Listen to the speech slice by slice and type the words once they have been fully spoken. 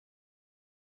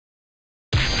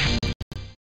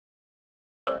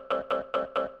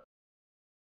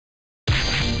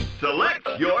Select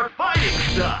your fighting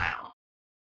style.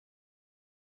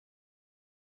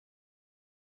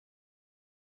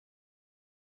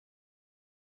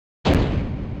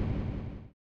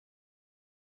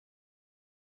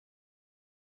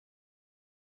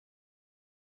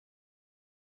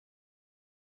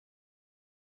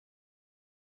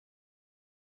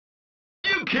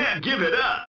 You can't give it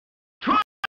up.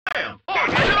 Triumph or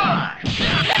die!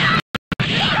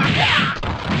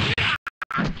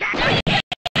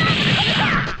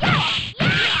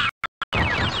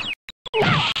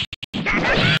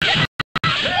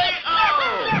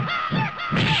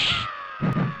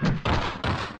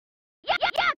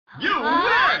 You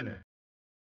win!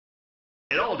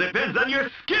 It all depends on your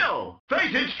skill.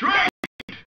 Face it straight!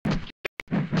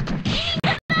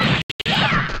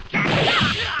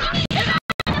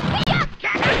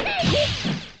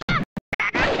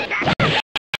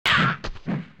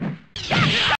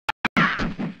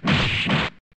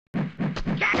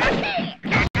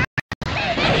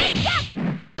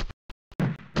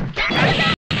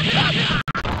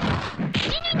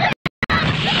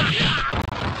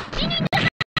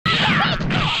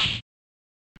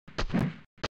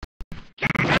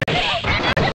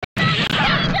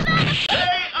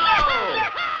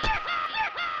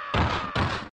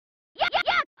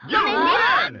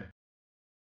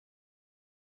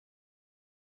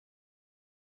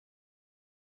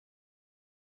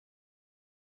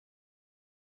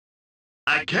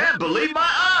 I can't believe my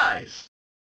eyes!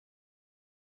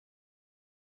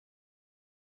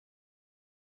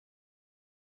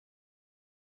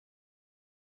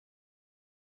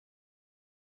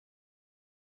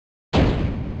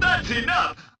 That's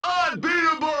enough!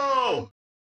 Unbeatable!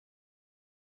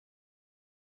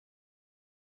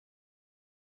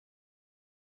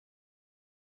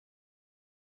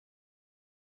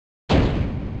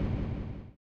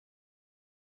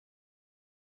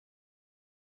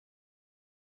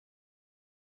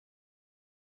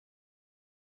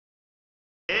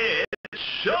 It's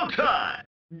showtime!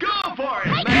 Go for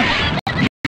it, man!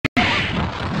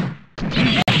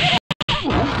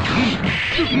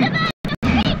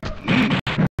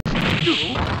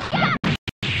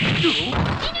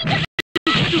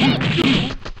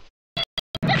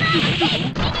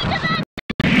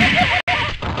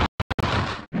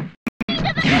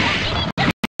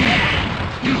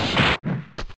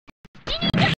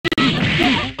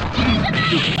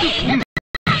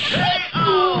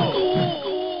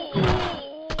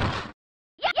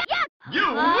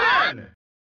 You win!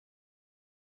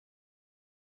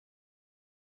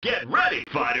 Get ready,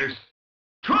 fighters!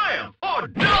 Triumph or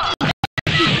die!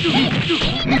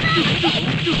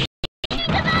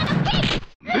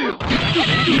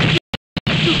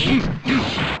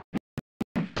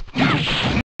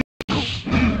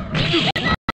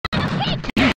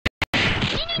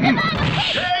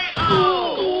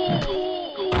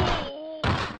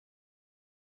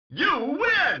 You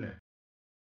win!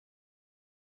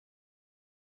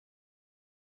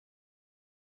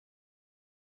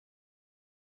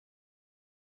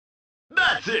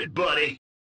 That's it, buddy!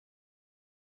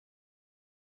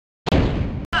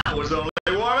 That was only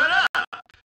warming up!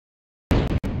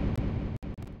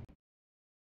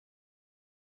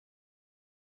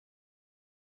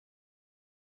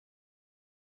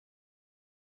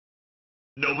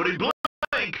 Nobody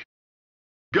blink!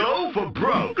 Go for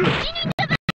broke!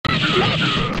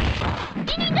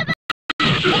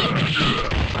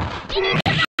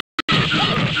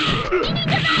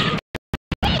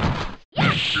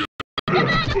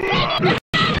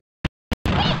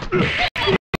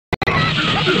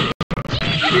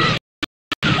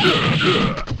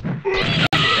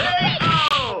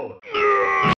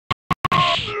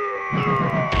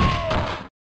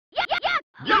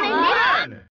 You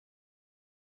win!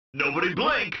 Nobody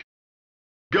blink!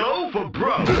 Go for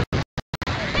broke!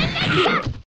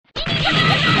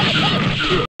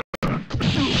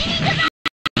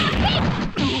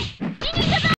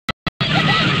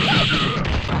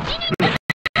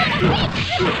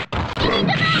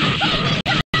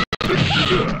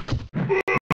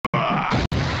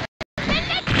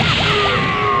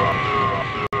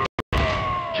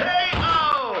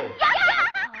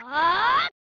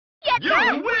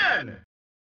 You win!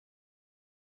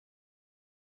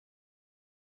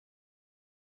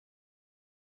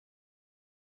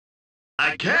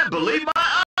 I can't believe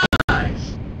my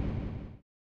eyes!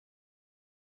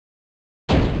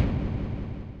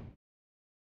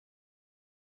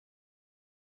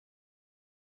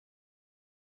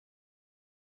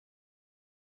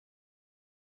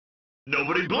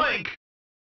 Nobody blink!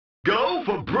 Go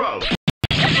for broke!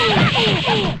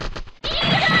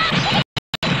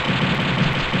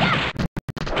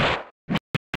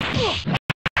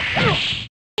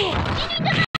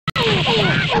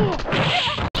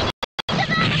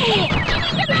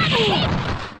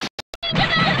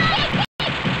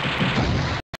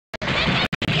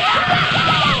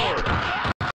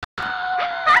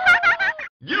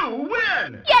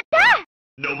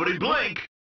 Nobody blink.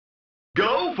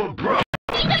 Go for broke.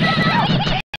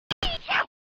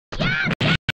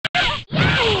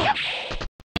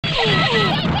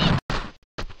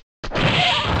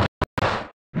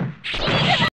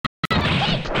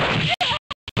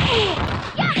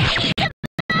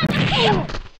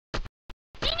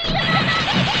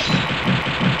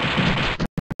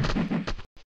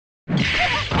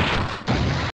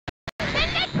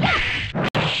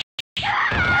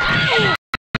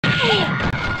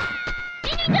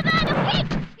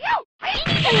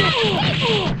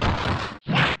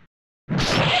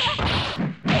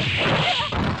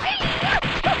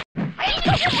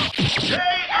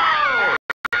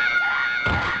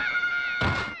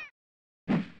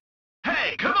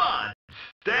 Hey, come on!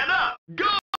 Stand up! Go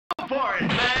for it,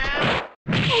 man!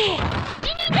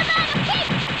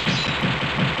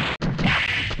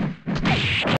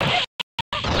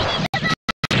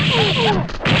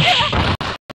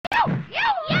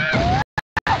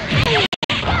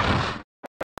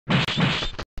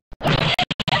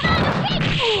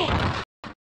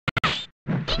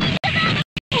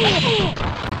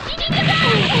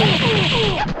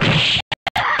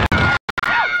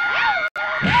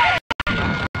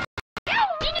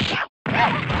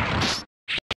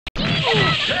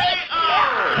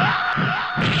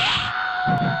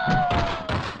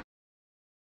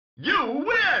 You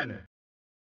win!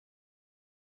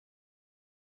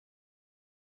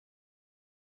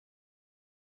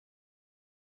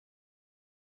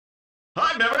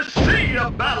 I've never seen a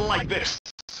battle like this!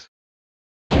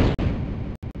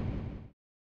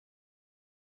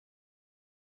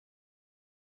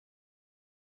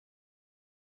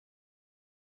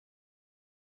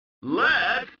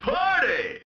 Let's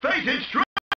party! Face it straight!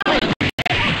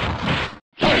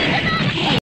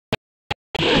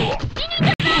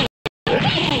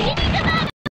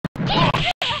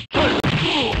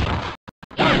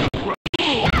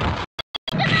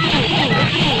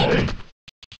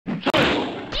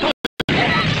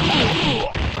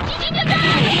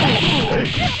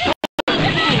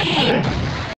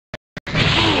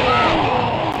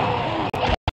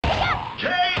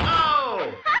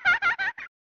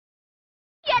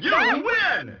 You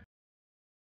win!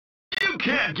 You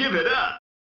can't give it up!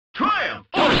 Triumph!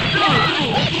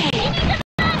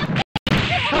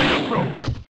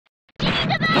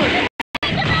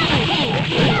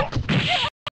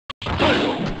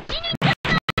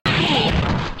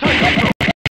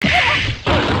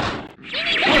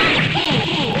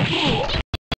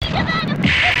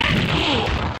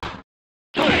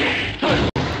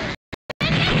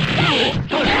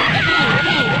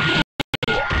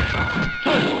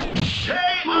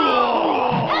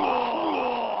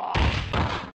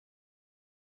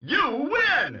 You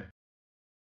win!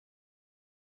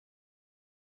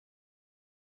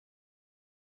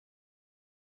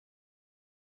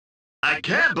 I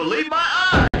can't believe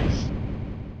my eyes!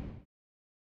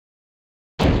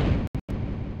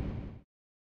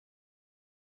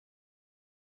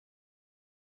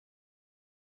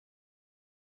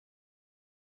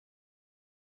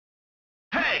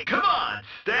 Hey, come on!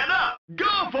 Stand up!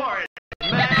 Go for it,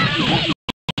 man!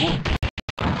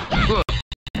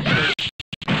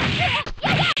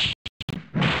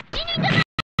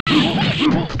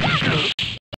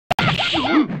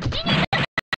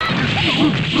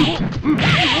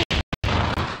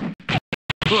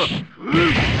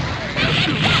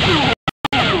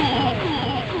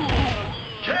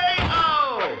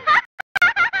 KO!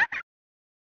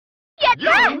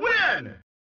 You win!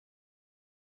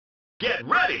 Get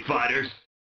ready, fighters!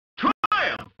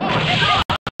 Triumph!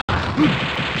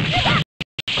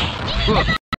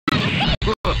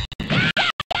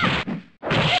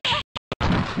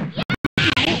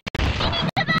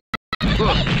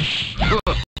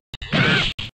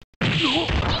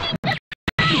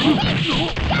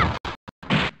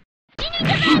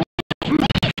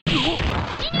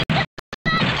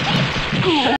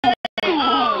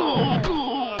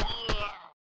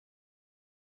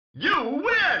 You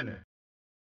win!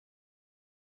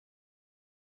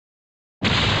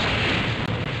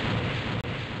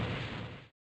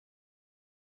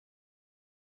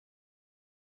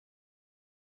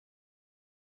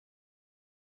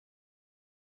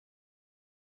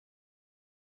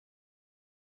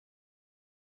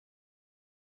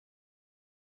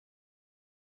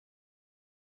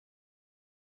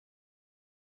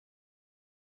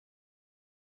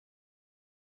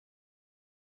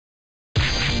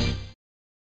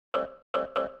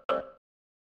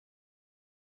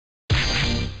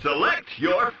 Select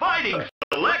your fighting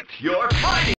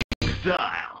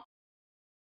style.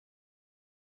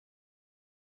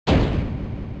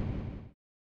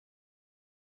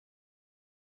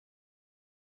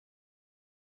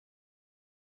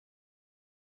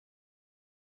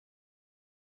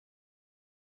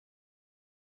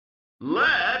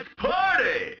 Let's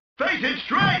party! Face it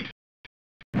straight!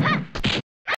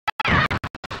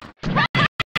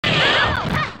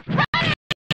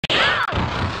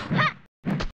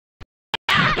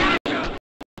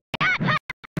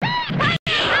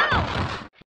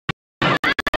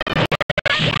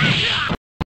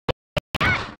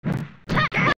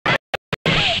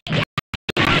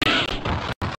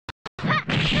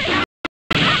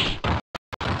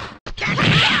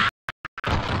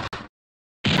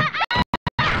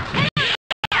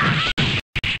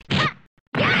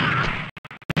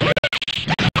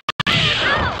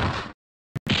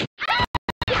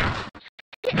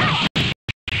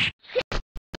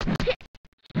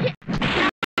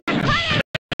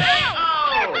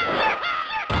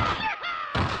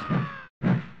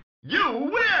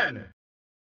 You win!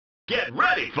 Get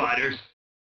ready, fighters!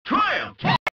 Triumph!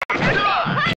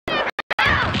 Die!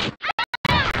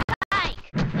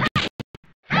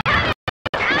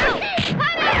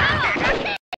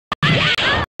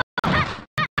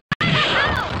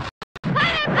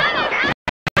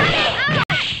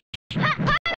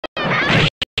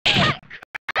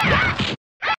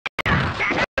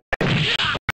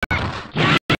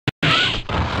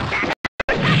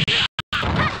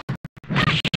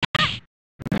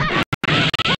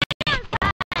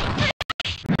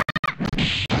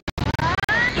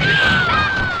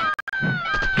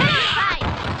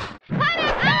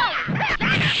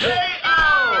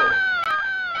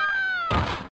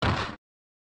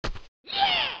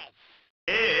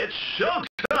 It's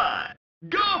showtime!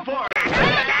 Go for it!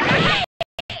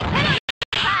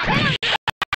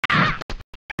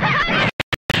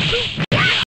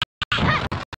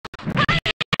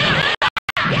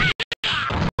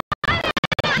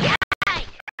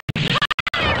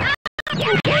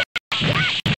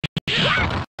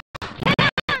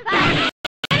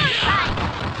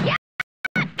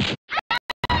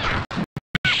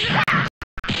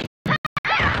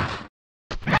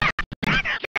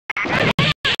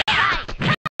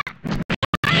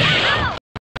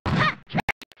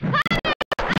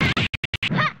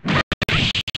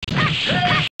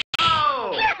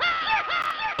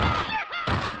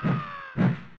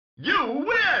 You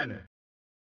win!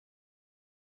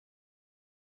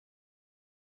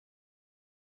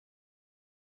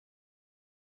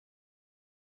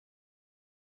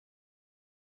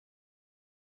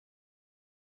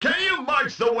 Can you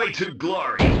march the way to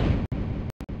glory?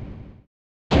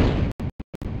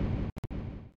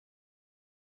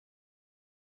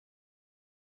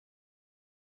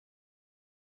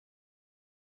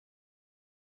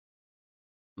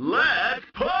 Let's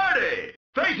party!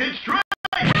 Face it straight!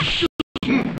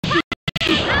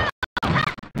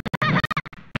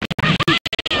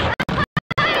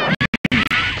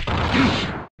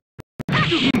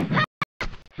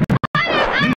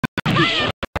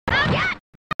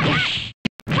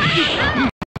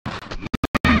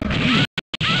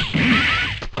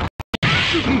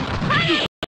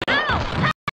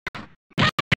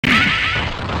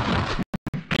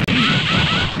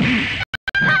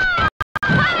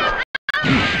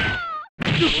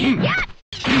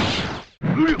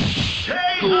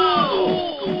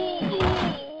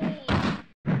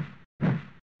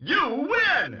 You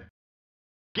win!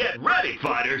 Get ready,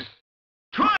 fighters!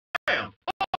 Triumph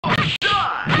or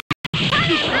die!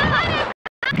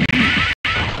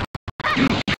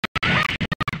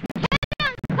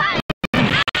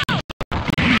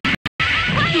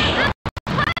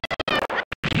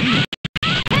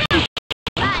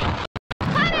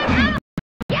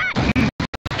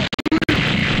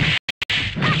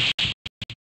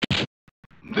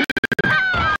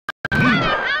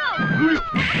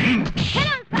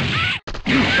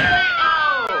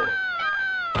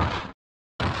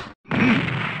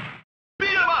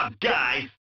 Guys,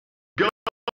 go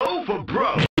for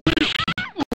broke.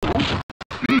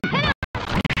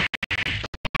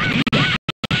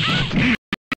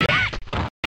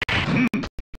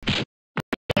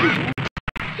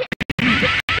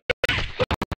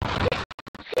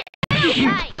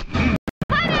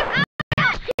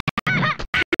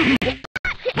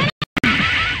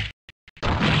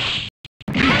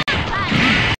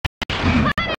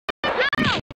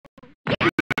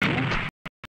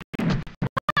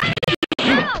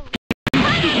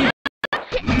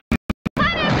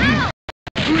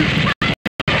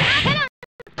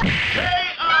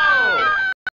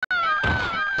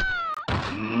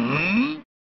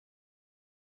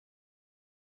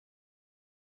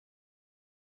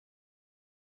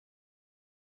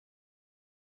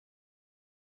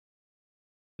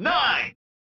 Nine,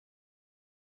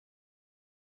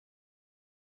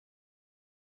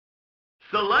 5,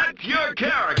 Select your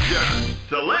character.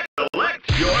 Select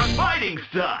your fighting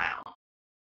style.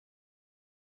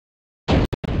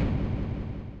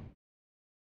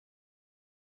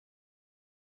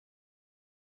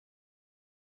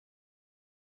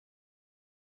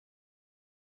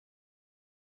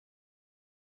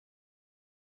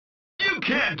 You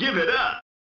can't give it up.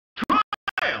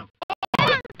 Triumph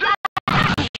or die!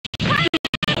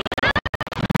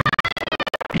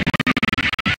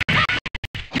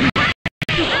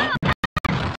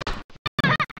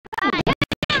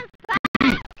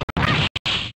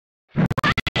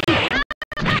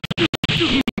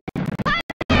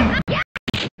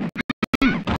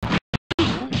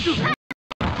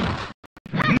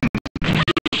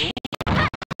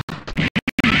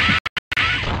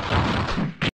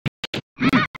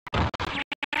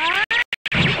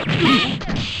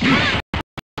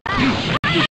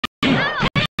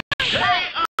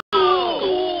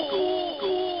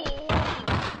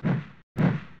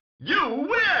 You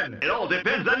win! It all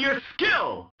depends on your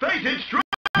skill. Face it straight!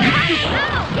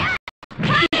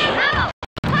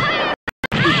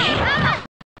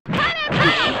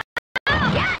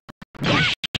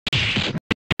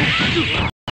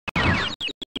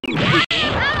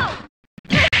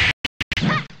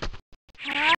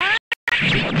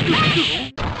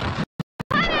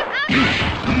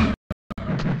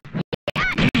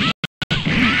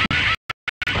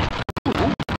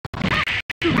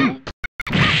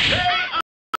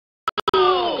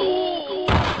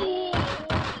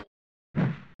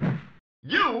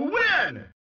 You win!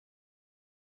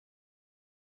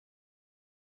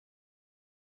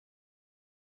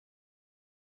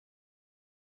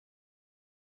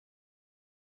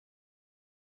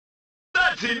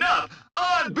 That's enough!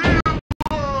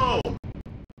 Unbeatable!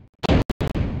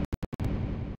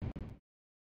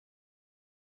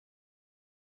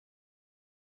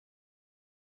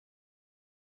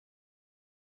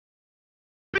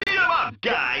 Beat 'em up,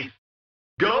 guys!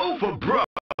 Go for broke!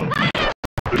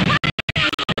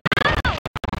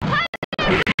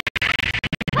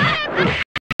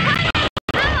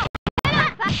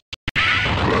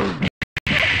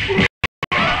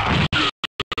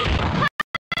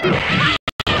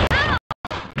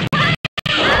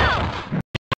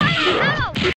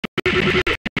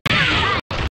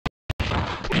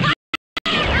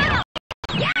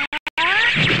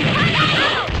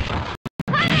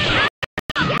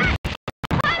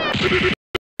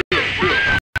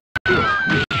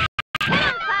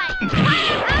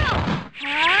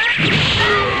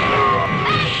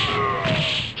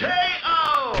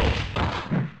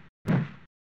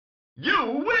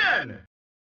 You win!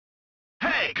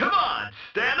 Hey, come on!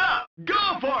 Stand up!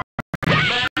 Go for it!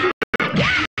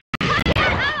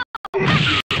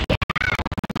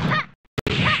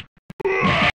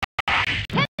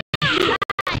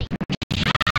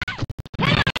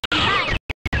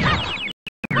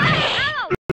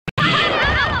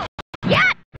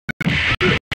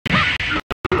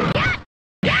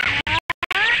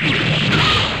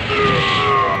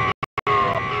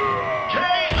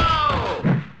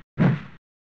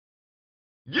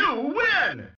 You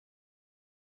win!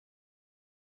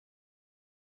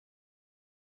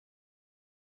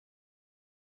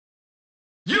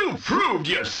 You proved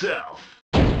yourself!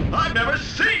 I've never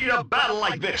seen a battle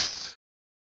like this!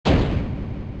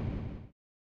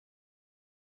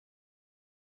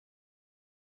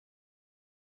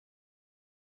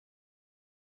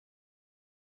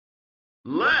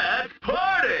 Let's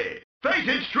party! Face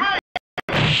it straight!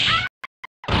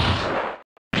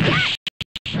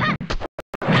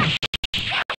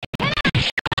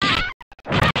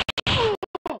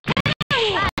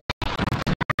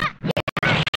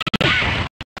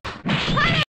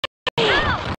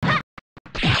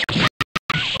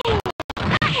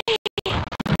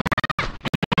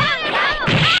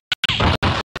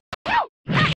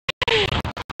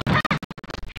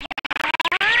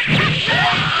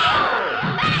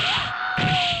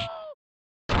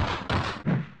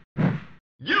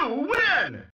 You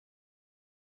win!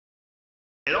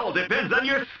 It all depends on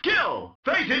your skill!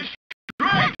 Face it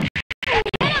straight!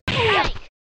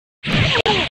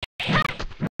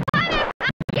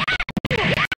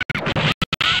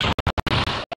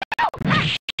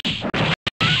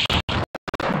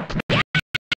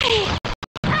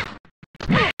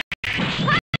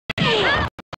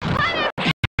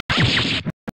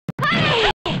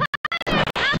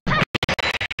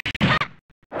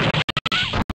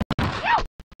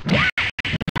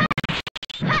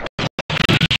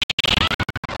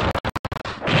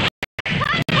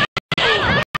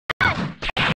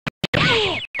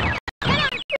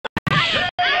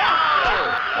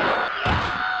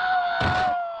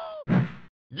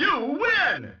 You win!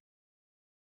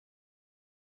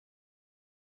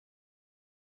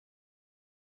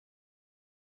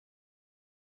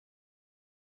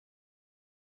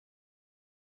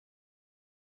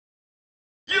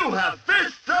 You have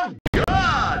fists of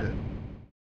God!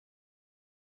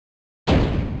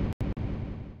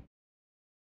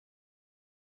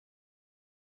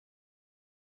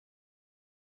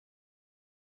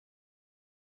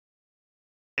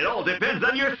 It all depends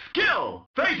on your skill!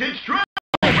 Face it strong!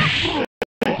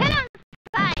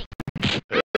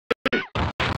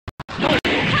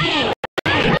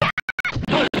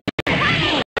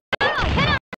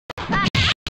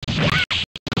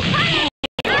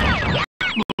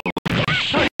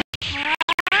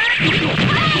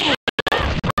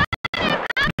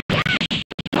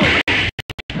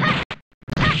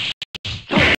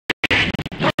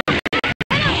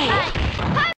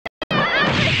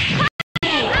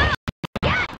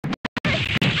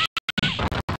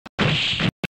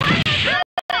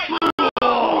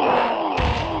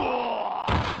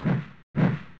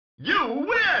 You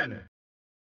win!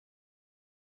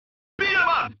 Beat 'em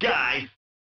up, guys!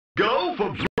 Go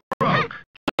for broke!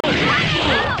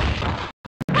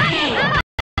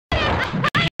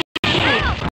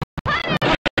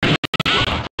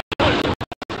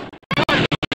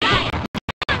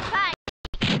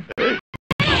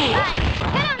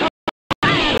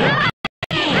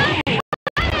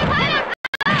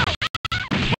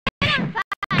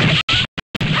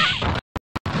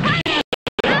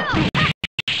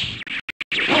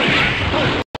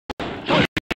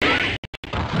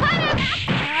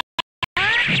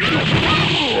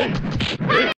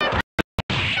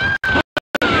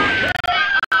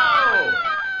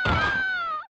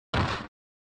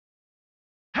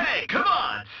 Hey, come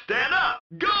on! Stand up!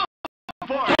 Go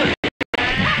for it!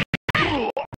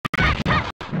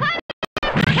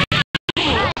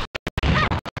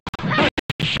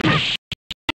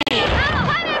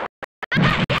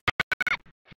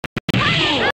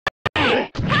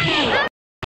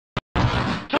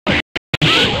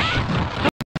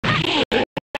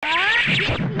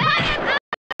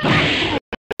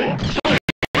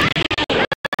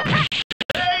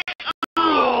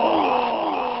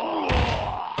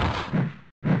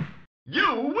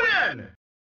 You win!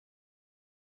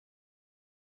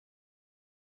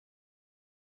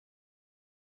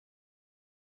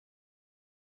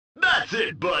 That's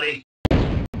it, buddy!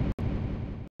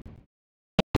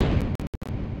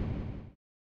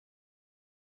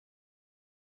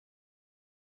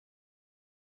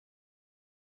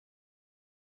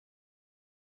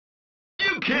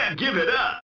 You can't give it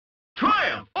up!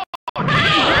 Triumph! Oh,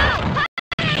 no!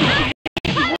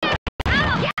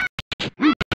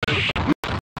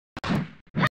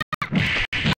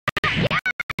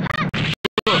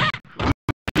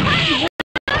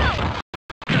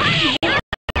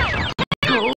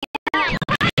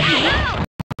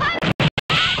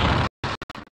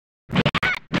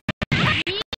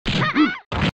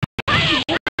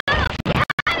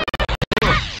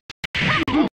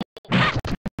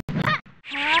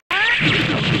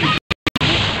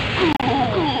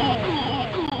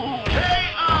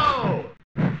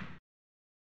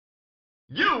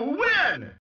 You win!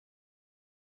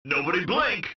 Nobody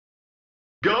blink!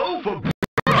 Go for broke!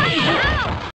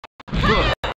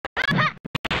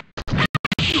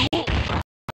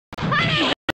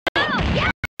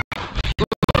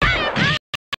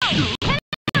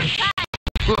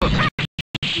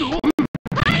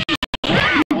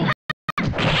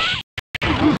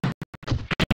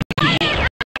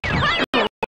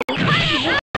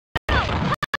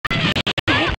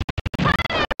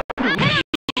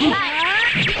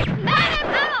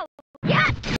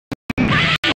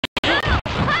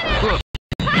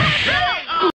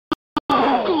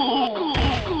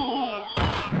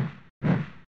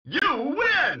 You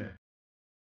win!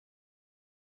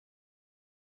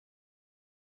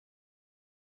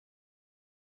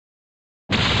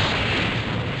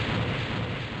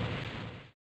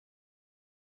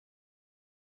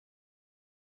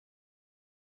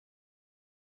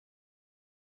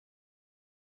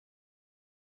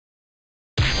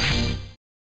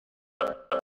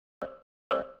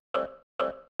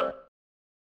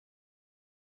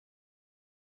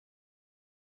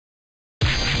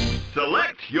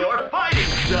 Select your fighting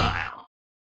style!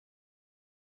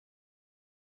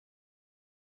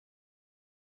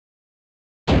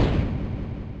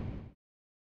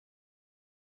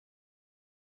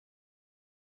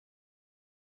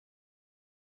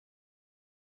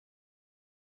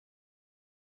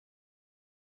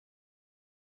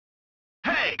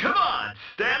 Hey, come on!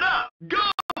 Stand up! Go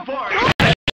for it!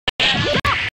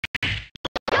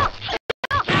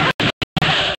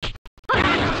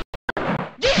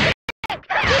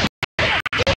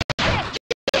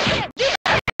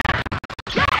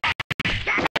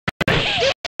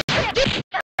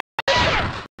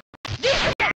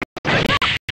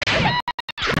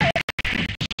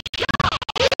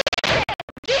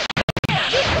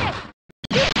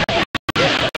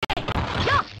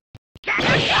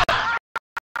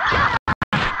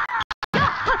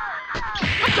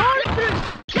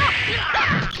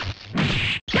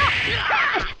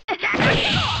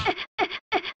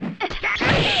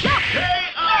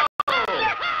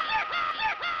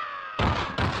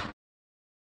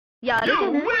 You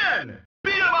win!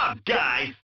 Beat 'em up,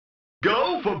 guys!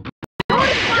 Go for...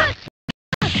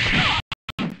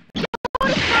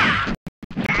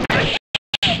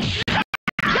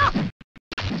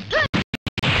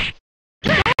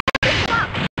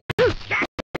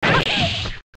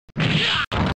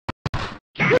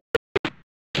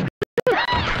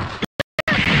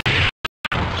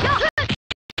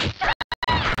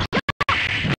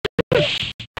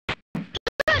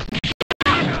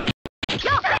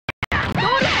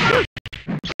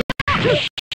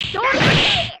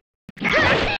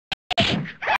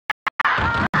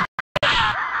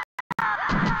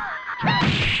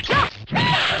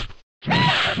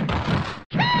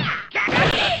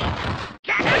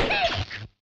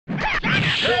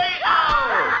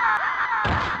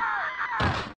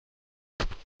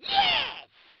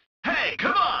 Hey,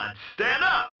 come on! Stand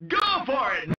up! Go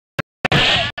for it!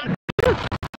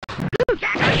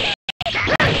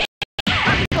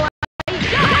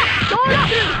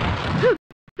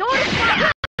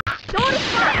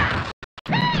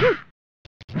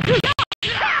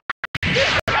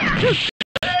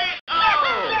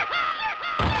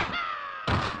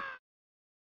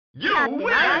 You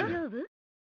win!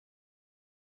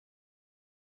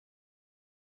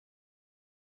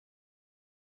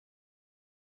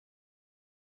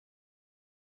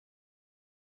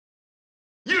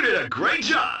 You did a great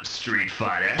job, Street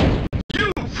Fighter!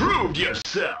 You proved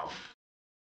yourself!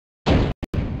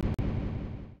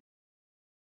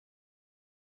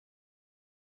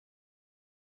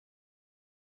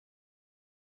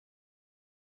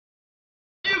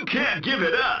 You can't give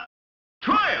it up!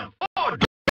 Triumph or...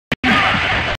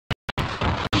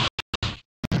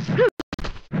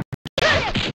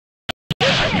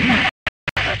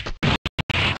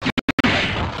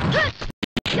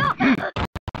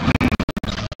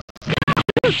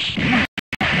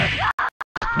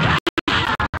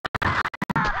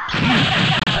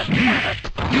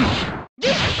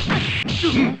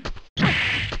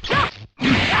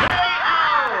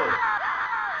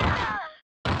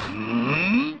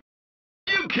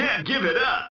 You can't give it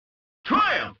up!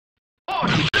 Triumph or...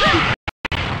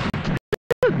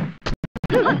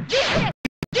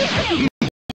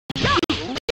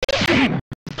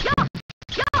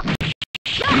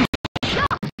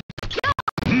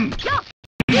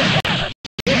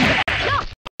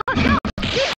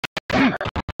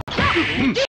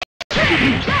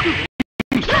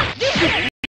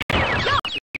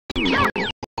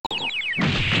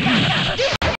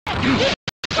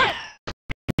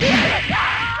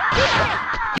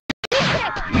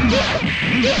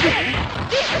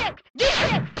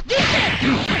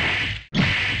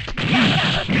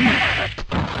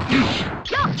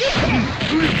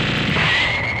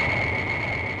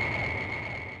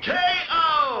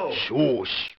 KO! Shoosh!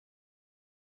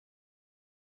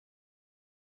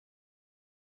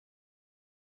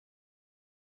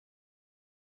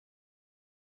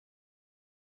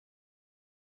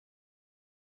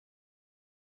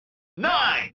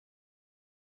 Nine!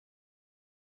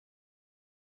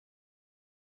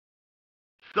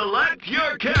 Select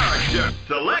your character!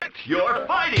 Select your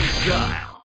fighting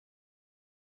style!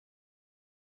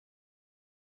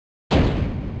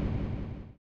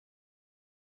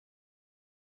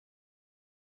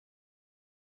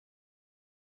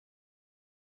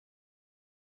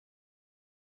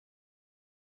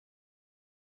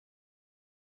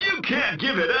 You can't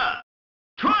give it up!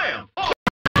 Triumph or...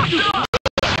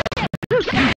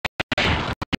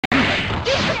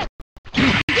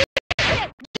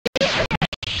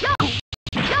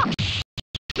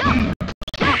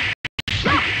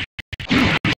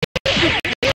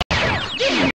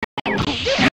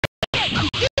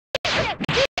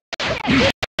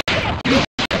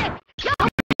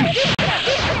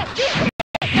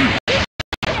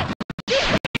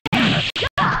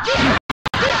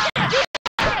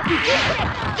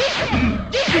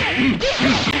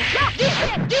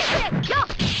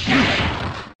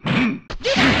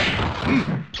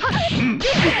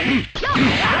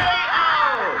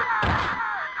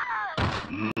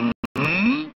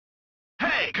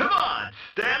 Hey, come on!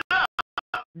 Stand up!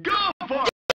 Go for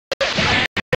it!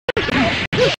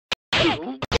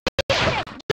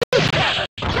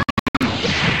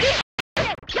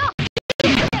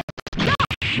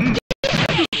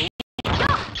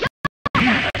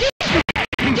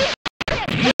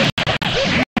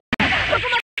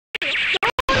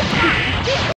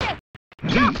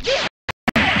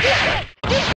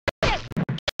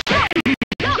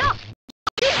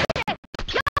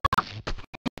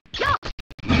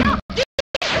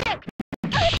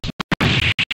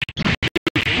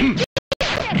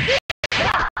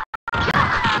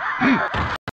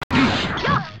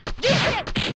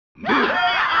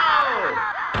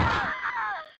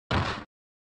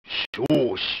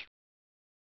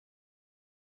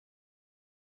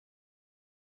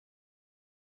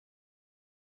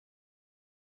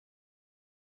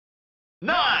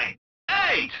 9,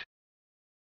 8.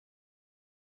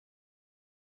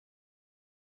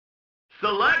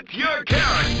 Select your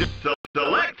character.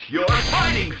 Select your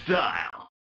fighting style.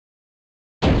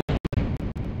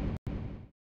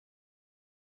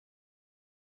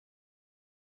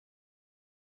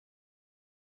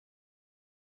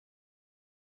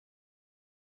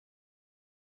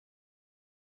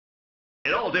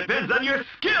 It all depends on your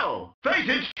skill. Face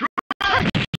it straight.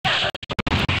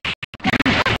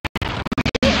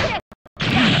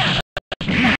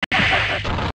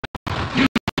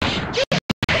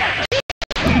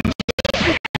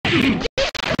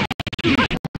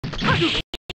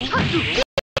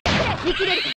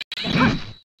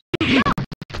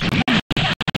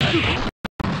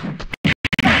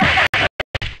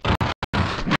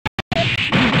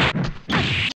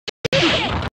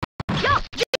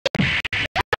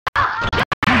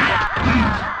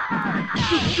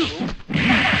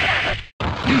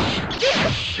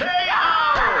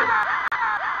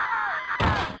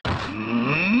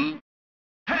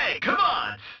 Hey, come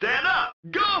on, stand up.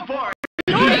 Go for it.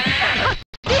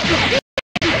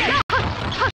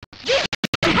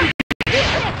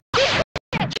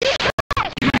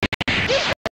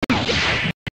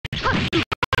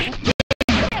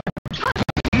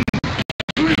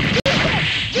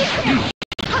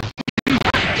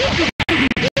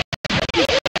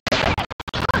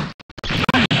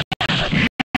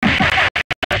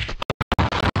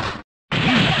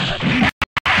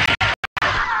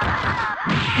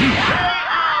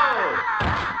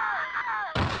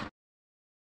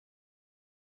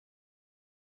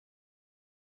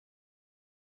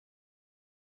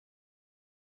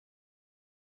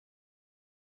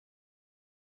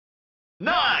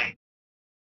 Nine.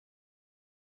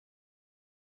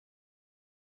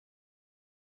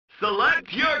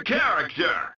 Select your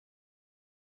character.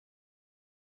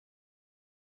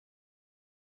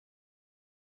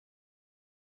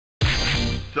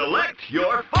 Select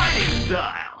your fighting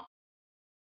style.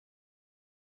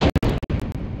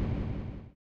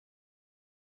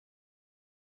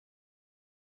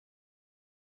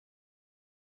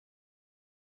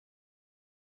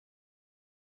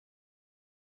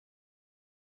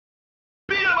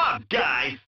 Beat 'em up,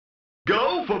 guys.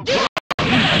 Go for broke.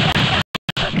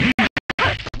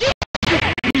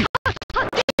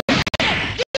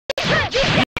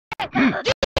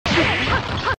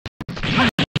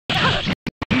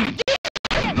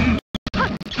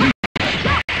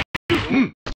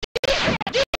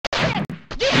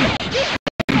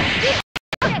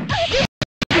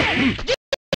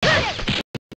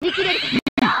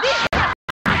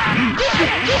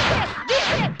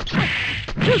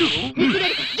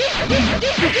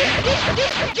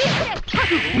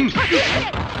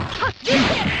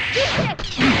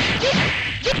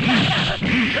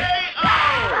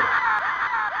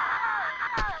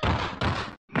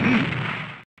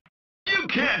 You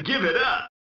can't give it up.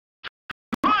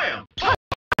 Triumph.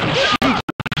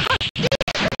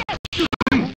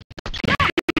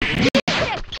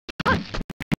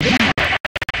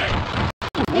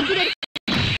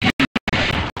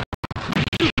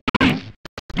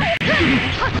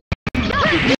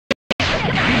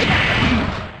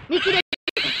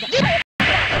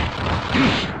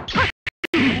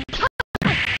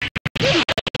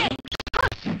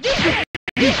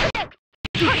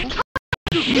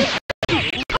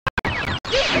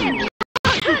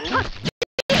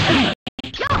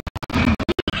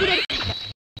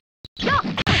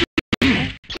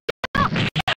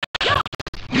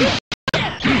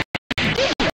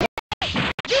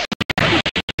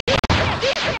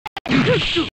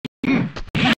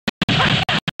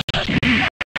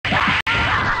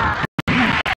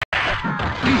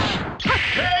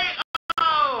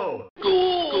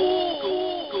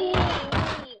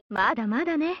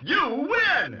 You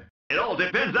win! It all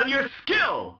depends on your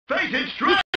skill. Face it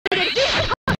straight.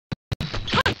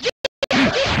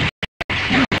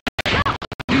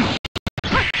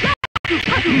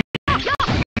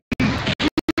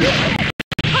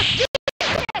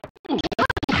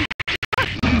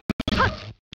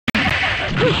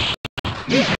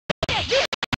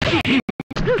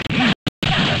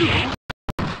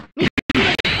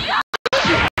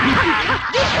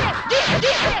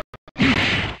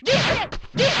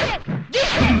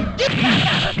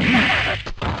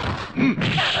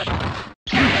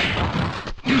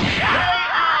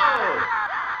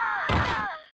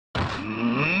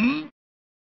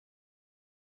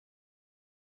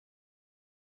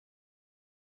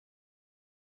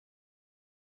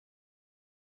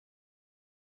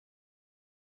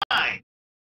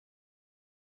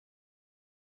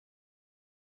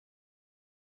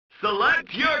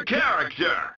 Select your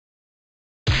character.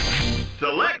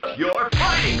 Select your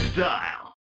fighting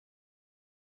style.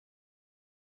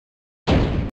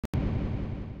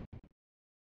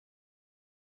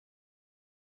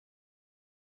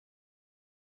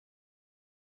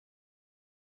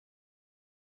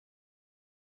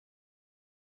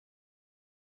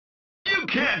 You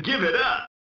can't give it up.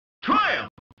 Triumph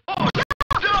or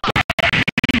die!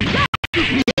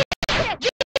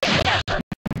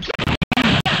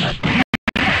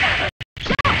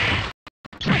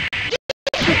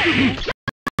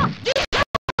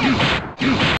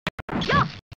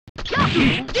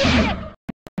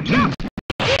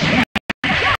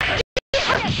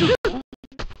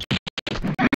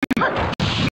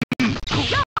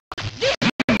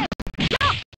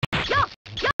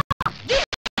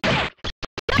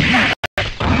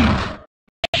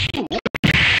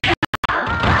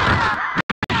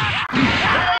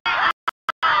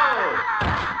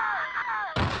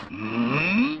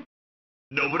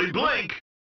 Nobody blink.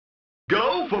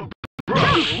 Go for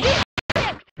broke.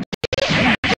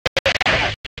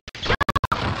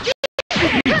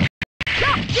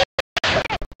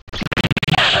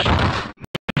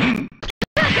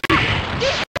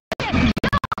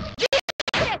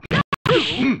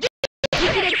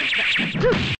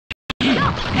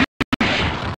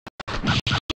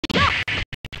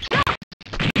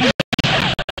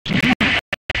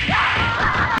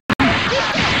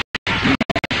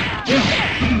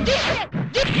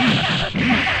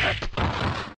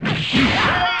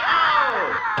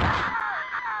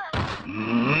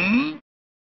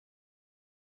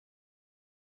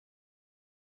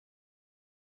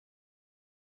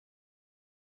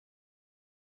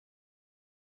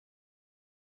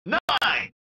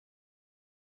 Nine.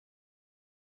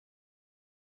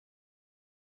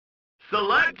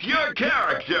 Select your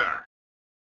character.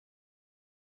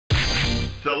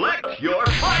 Select your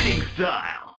fighting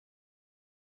style.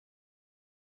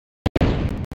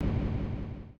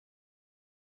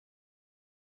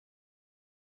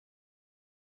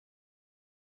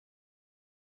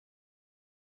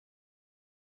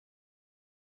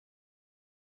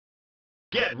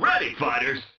 Get ready,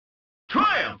 fighters.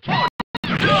 Triumph or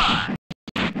die!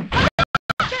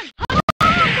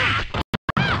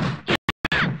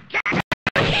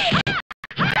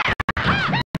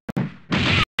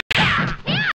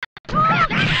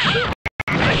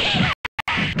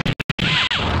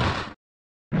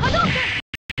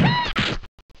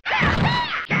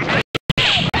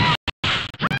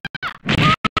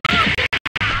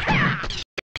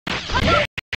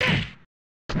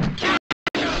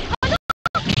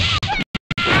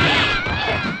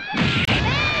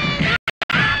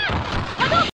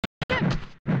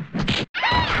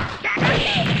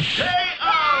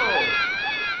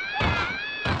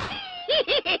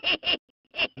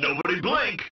 Nobody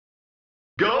blink.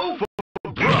 Go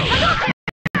for broke.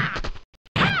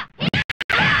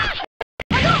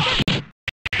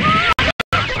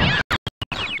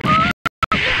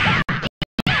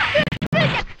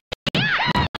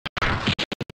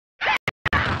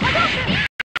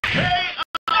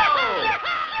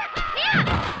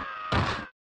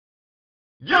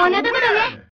 You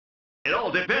win! It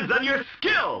all depends on your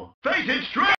skill. Face it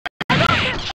straight.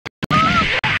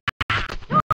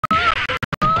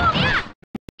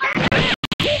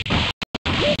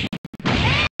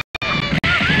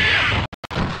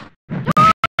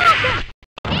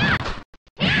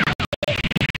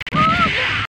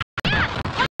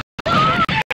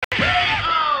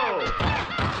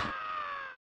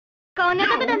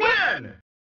 You win!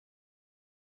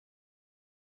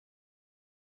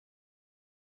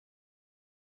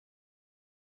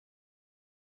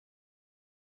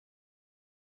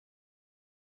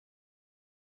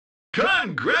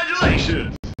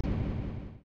 Congratulations!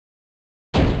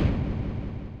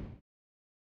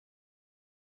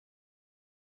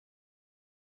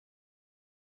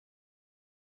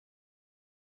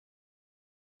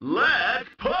 Let's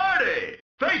party!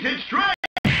 Face it straight!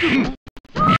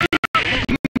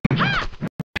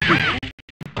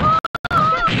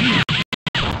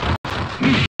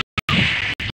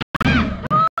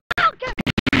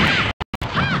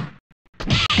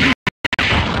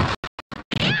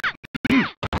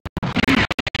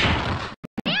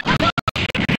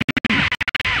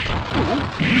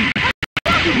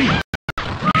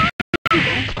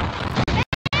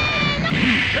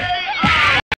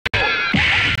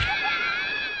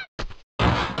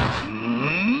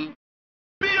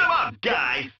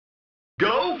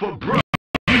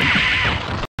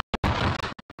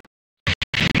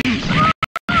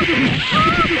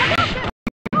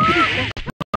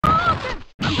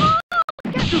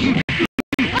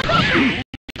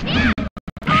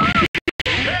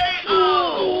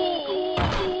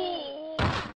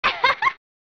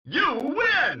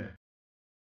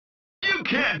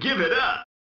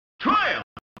 Triumph!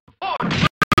 Or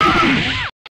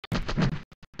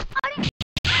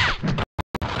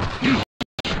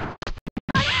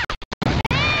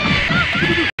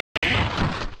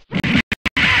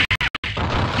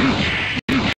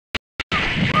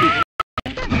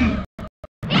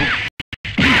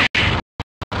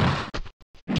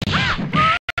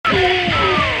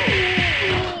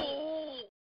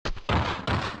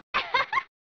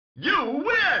you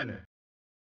win!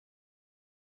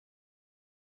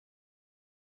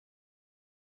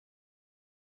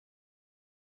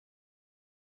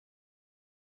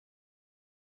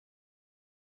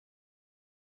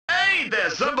 Ain't there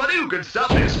somebody who can stop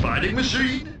this fighting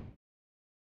machine?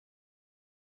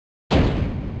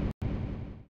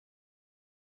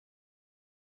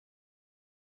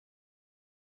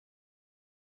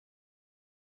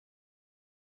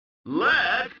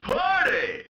 Let's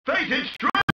party! Face it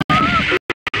straight!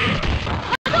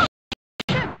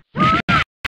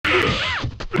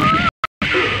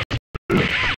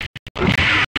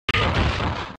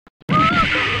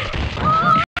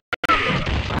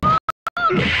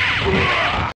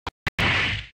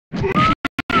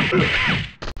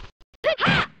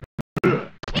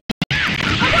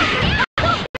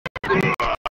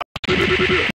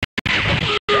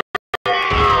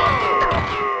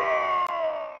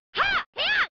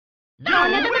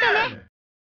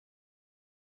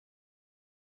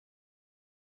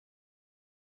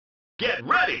 Get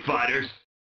ready, fighters!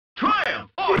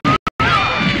 Triumph! Or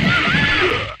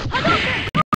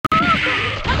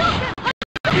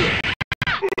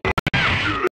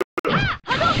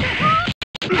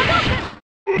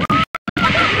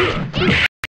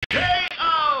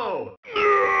KO!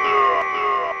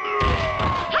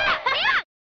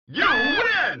 You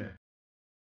win!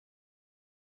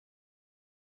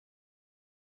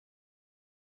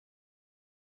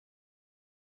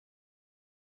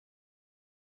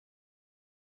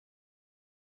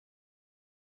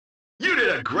 You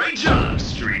did a great job,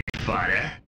 Street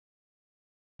Fighter!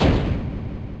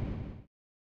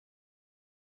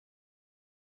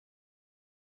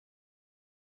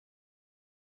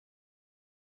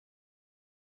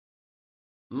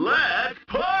 Let's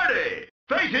party!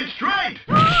 Face it straight!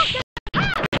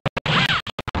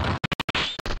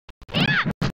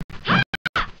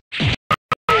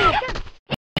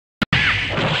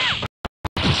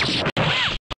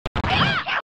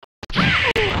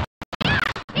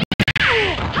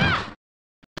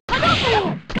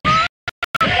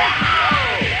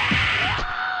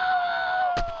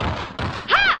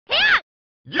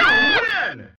 You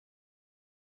win!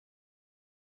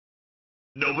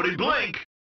 Nobody blink!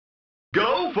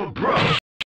 Go for broke!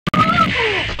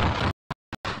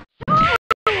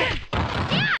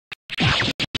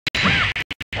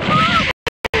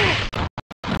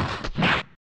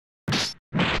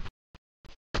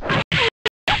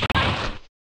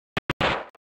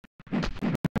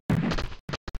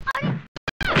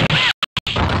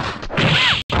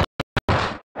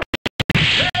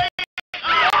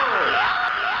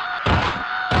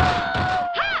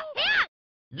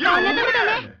 You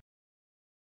win!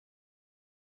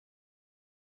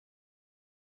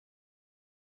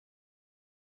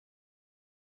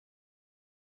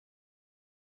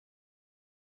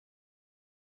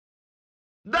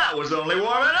 That was only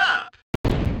warming up!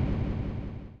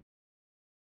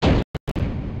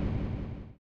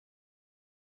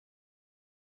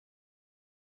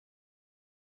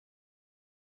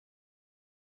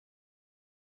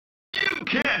 You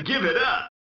can't give it up!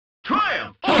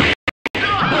 Triumph! Or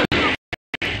die!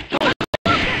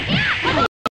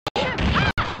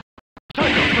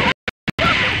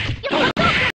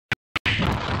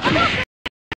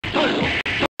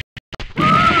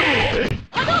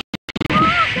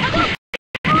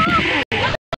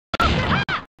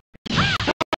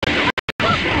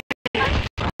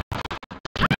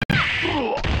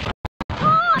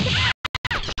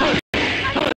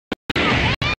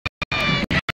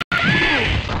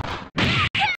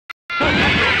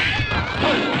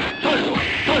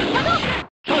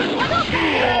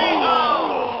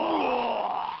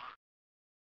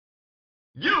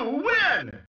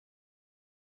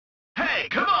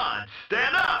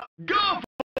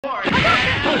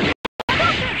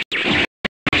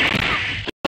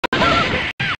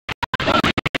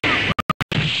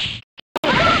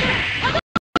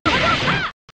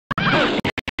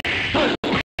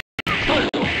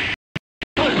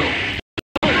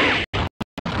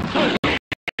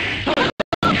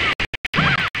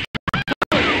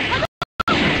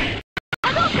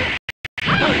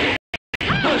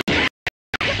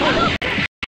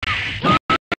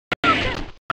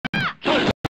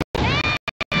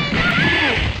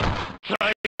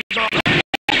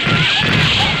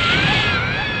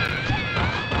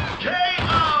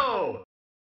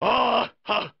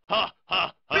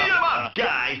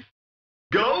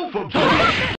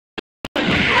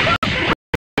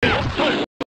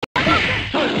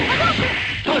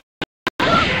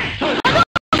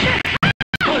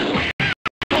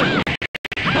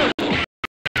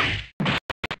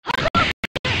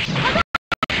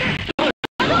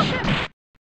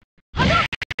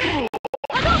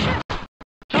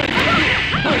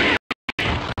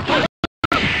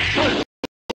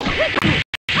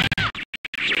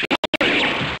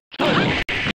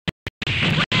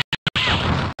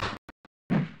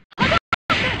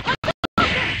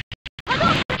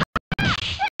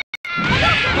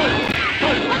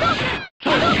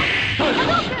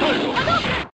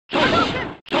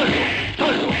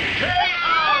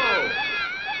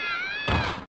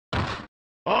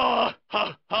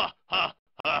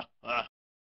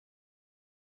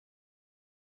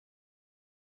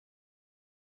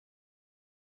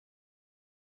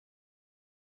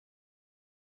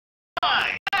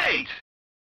 Fight!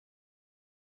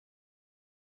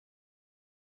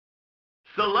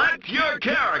 Select your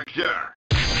character.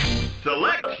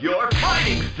 Select your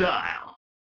fighting style.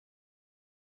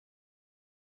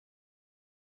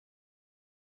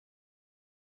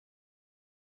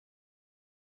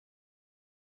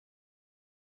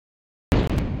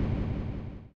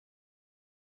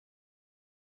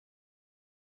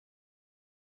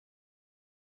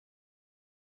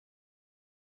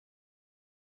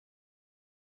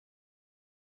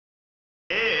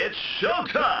 It's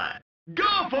showtime!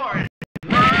 Go for it!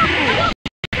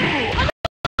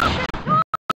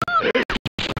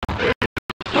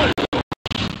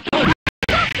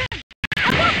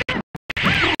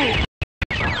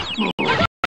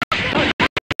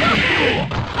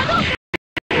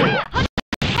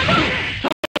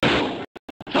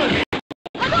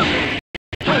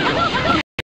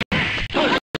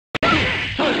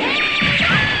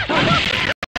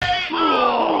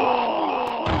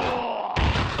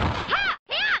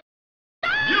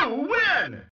 You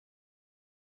win!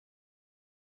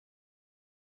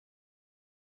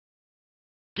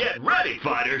 Get ready,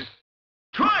 fighters!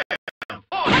 Triumph!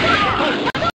 Oras!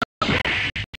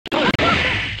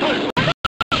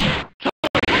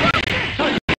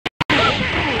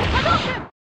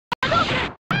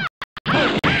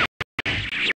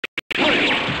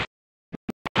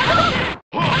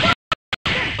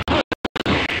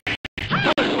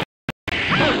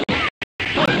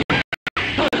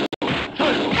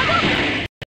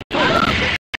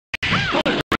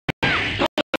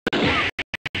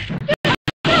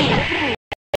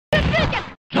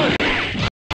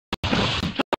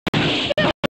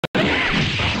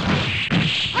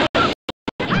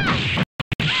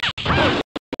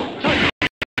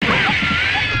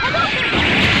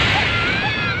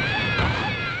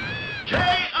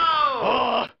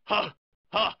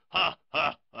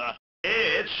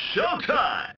 It's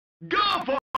showtime! Go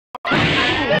for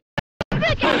it!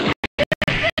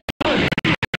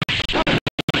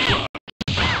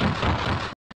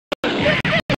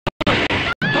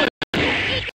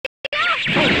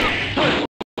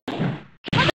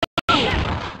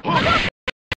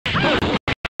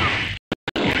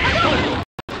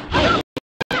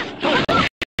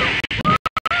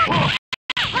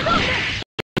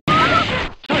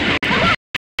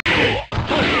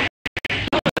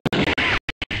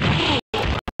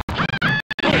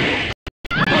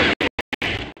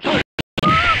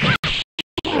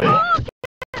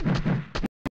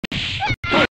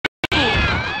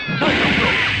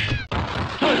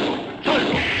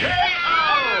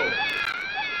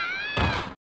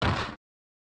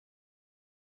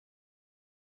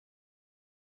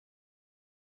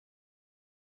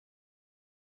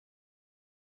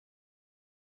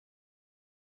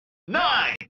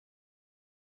 Nine!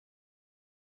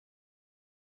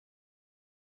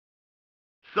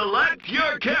 Select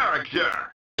your character.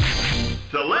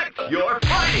 Select your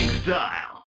fighting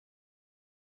style.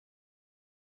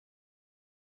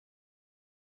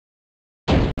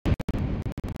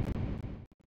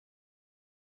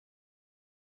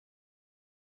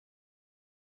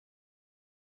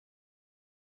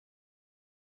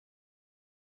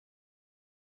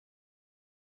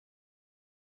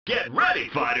 Get ready,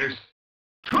 fighters!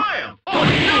 Triumph or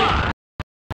die!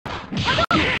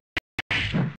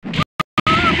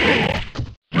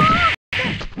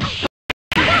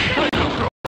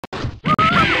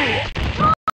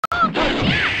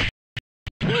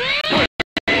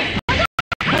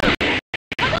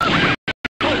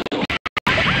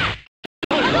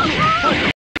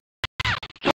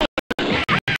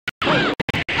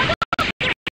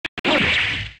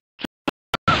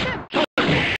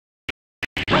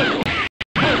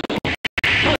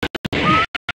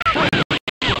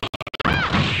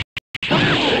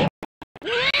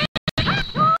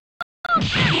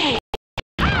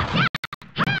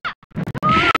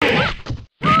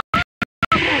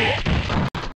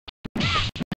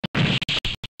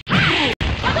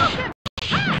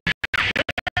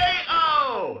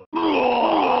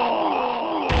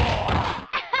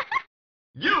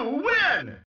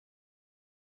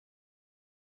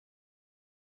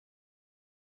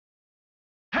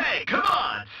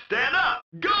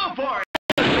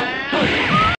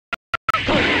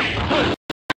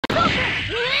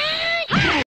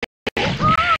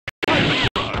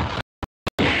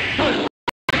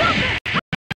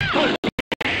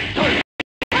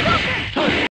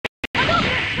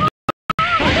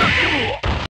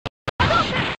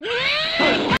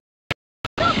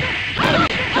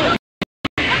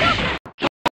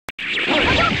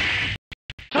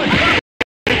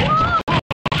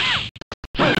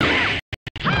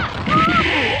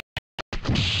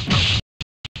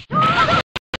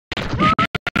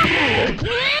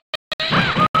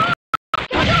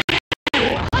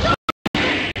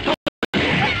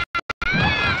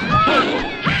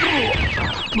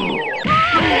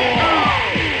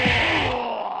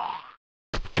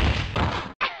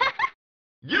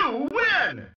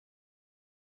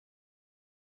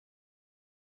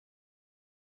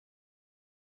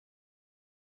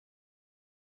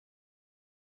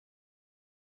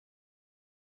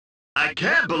 I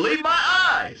can't believe my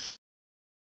eyes!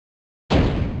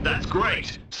 That's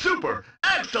great! Super!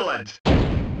 Excellent!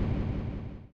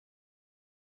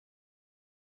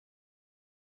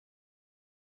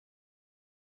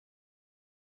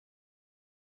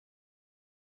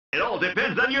 It all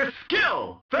depends on your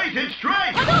skill! Face it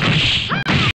straight!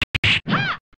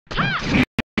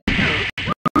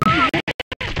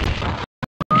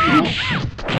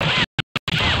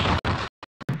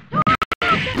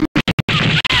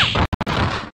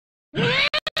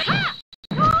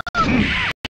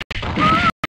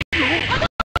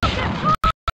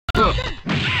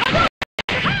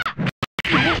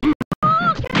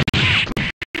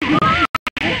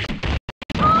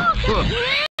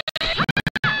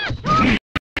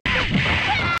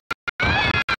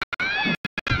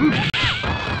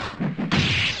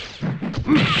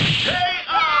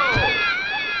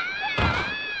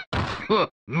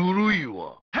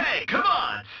 Hey, come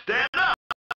on! Stand up!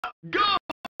 Go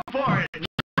for it!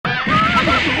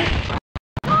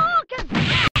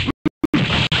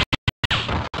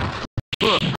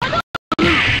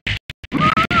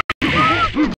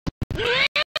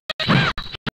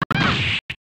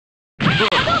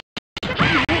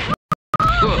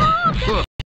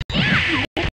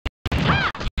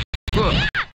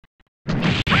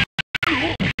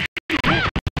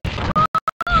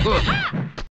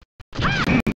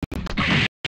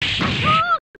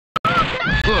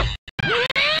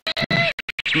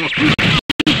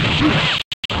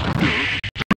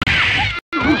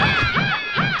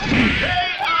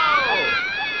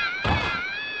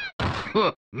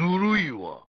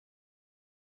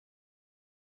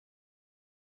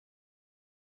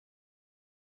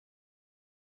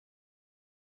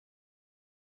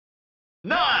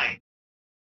 Nine!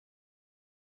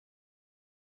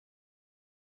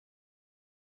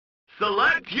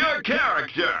 Select your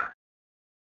character!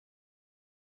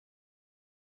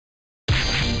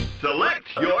 Select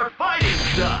your fighting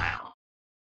style!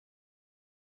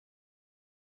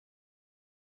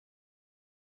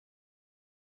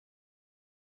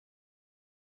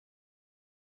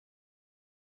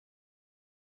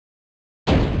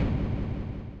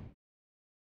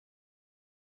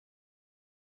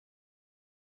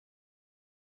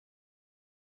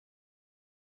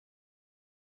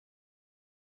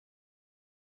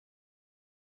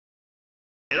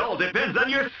 It all depends on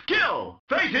your skill!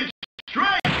 Face it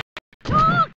straight!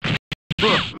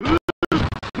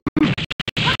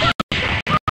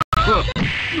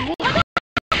 You win!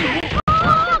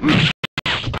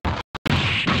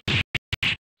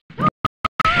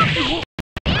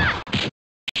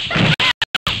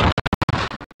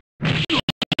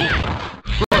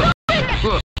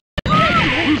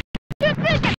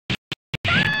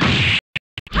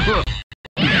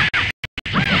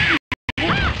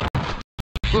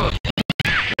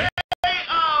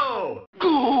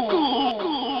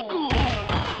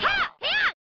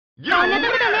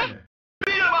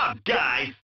 Beat 'em up,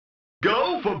 guys!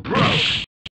 Go for broke!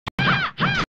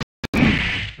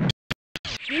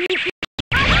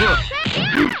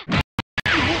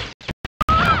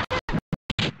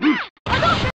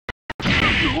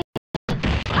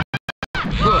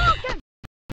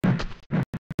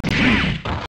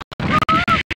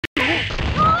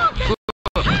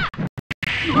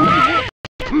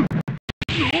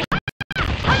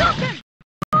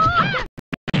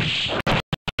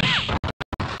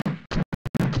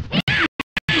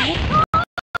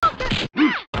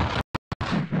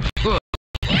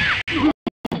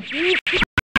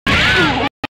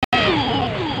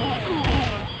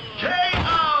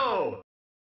 KO!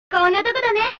 こんなとこ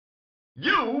だね。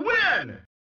 You win!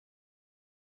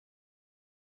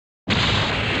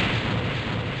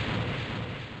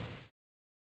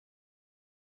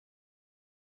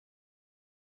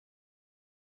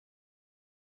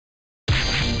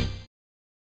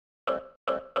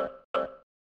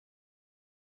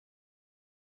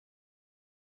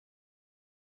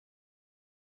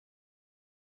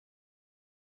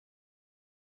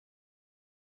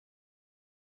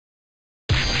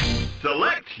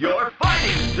 Select your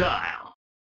fighting style!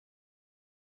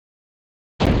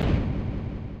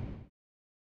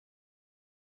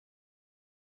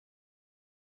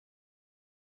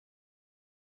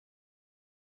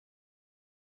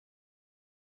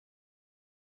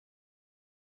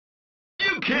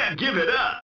 You can't give it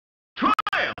up!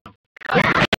 Triumph!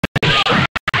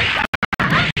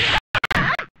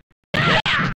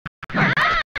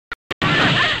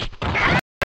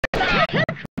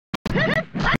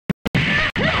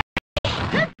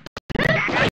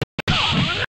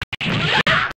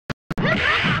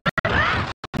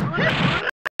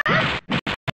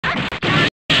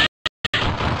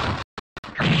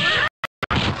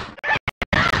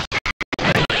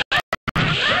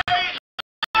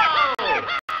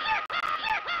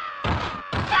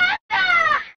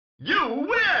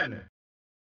 win!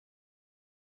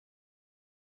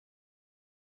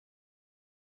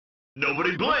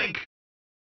 Nobody blink!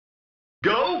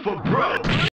 Go for broke!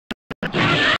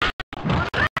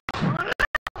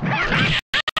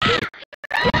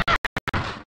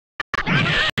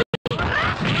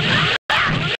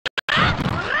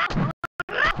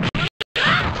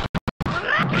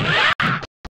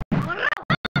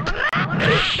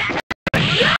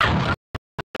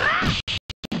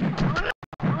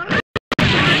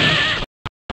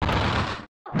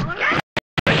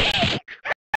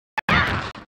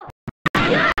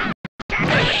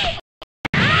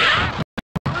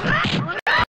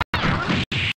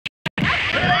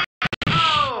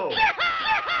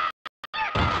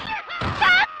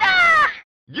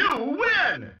 You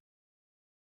win!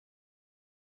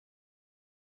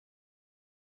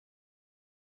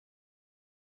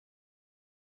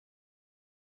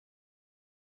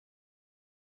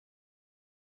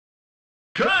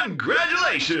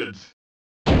 Congratulations!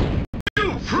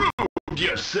 You proved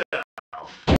yourself!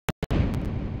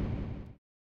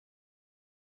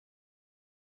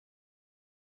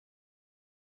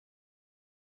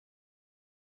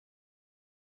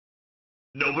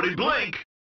 Nobody blink!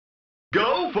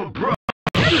 Go for broke!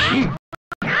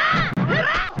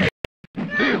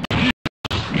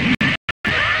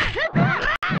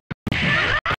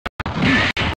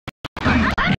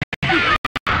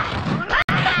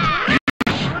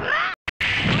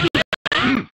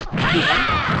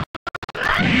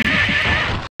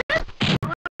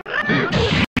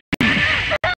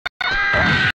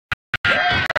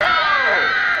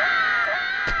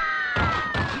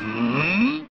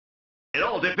 It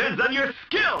all depends on your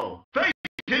skill! Face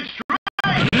it straight!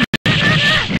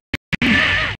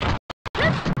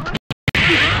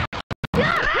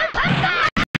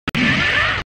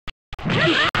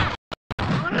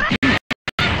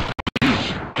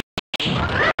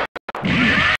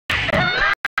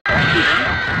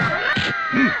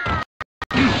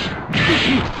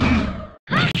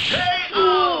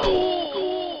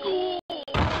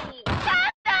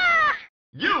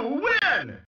 You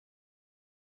win!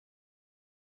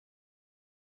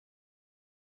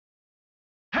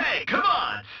 Hey, come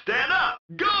on! Stand up!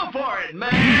 Go for it,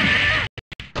 man!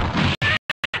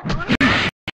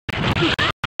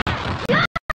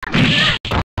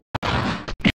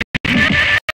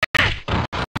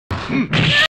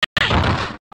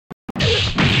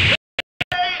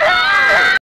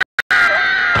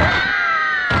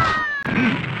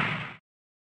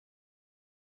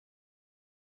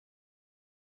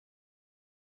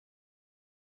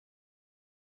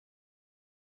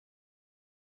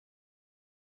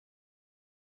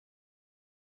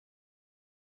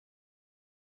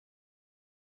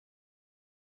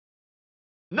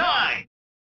 Nine!